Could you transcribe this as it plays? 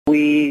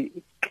We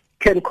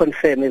can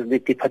confirm as the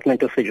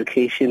Department of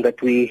Education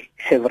that we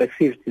have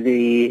received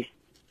the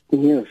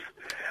news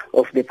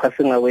of the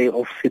passing away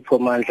of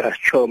Siphamandla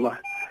Choma,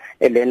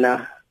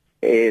 Elena,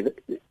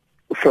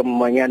 from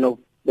Manyano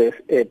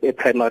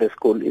Primary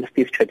School in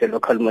Steve Church,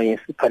 local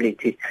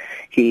municipality.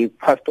 He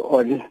passed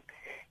on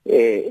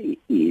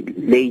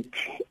late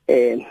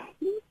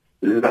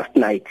last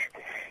night.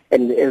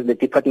 And as the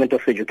Department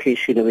of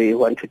Education, we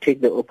want to take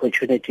the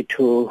opportunity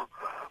to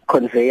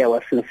convey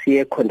our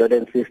sincere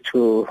condolences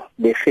to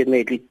the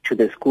family, to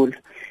the school,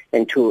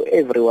 and to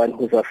everyone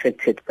who's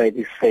affected by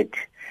this sad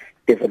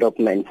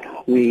development.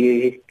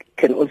 We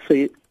can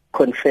also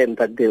confirm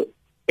that the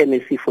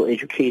MEC for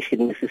Education,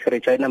 Mrs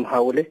Reginah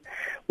Mhaule,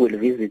 will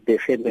visit the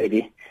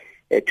family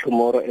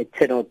tomorrow at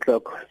 10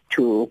 o'clock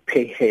to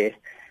pay her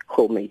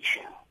homage.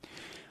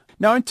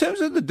 Now, in terms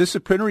of the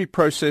disciplinary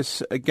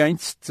process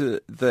against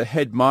the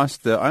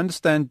headmaster, I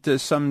understand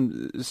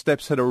some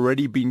steps had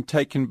already been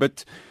taken,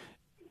 but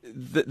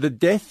the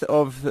death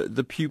of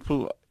the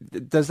pupil,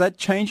 does that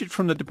change it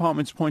from the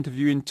department's point of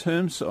view in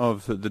terms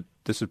of the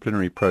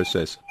disciplinary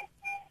process?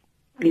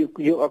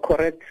 You are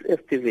correct,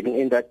 Stephen,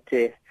 in that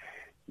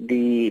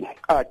the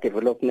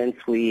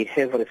developments. We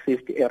have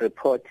received a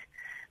report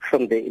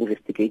from the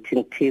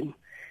investigating team,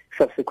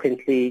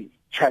 subsequently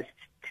charged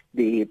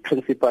the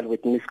principal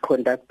with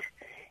misconduct.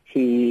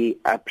 He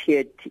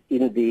appeared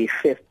in the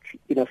first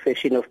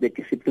session of the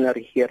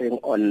disciplinary hearing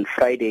on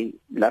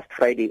last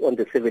Friday, on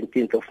the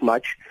 17th of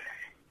March.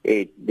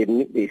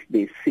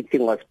 The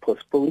sitting was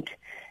postponed.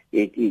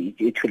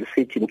 It will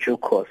sit in due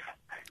course.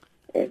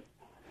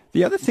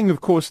 The other thing,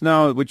 of course,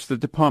 now which the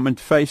department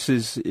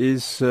faces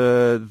is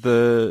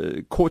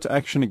the court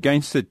action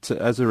against it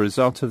as a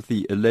result of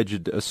the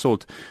alleged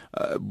assault.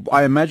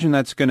 I imagine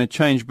that's going to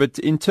change, but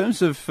in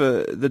terms of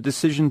the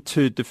decision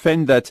to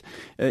defend that,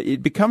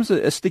 it becomes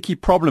a sticky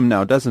problem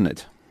now, doesn't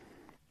it?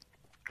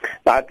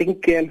 I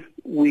think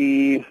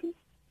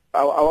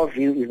our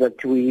view is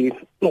that we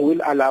will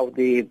allow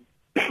the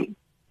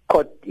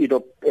court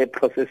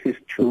processes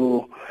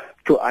to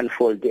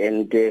unfold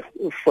and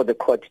for the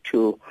court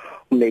to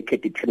make a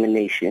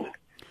determination.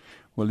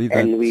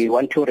 And we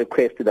want to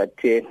request that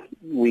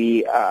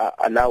we are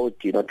allowed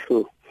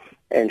to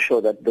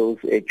ensure that those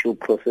due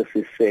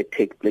processes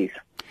take place.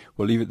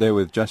 We'll leave it there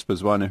with Jasper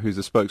Zwane, who's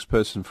the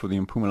spokesperson for the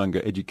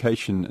Mpumalanga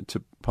Education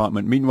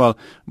Department. Meanwhile,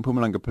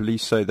 Mpumalanga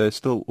police say they're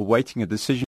still awaiting a decision